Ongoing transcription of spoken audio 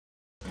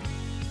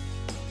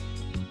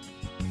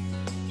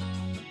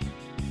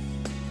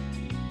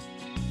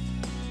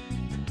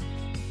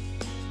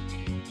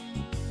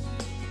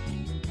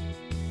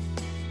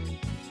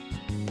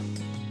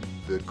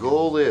The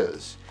goal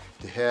is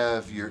to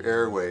have your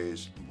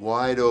airways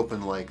wide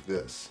open like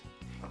this,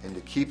 and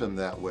to keep them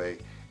that way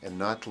and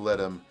not to let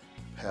them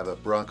have a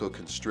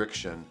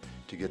bronchoconstriction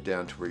to get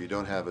down to where you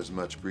don't have as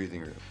much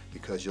breathing room,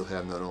 because you'll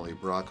have not only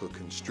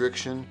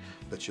bronchoconstriction,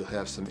 but you'll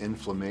have some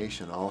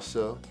inflammation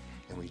also,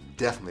 and we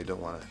definitely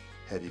don't want to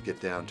have you get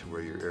down to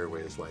where your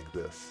airway is like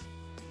this.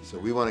 So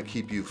we want to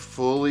keep you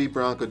fully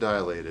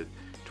bronchodilated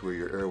to where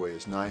your airway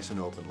is nice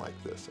and open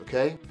like this,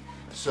 okay?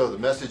 So the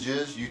message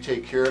is, you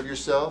take care of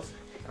yourself,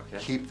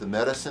 keep the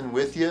medicine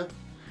with you,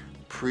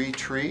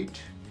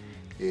 pre-treat.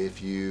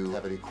 If you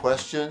have any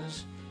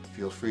questions,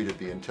 feel free to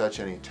be in touch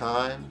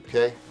anytime,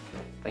 okay?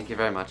 Thank you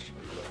very much.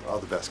 All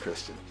the best,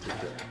 Christian. Take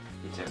care.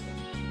 You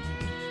too.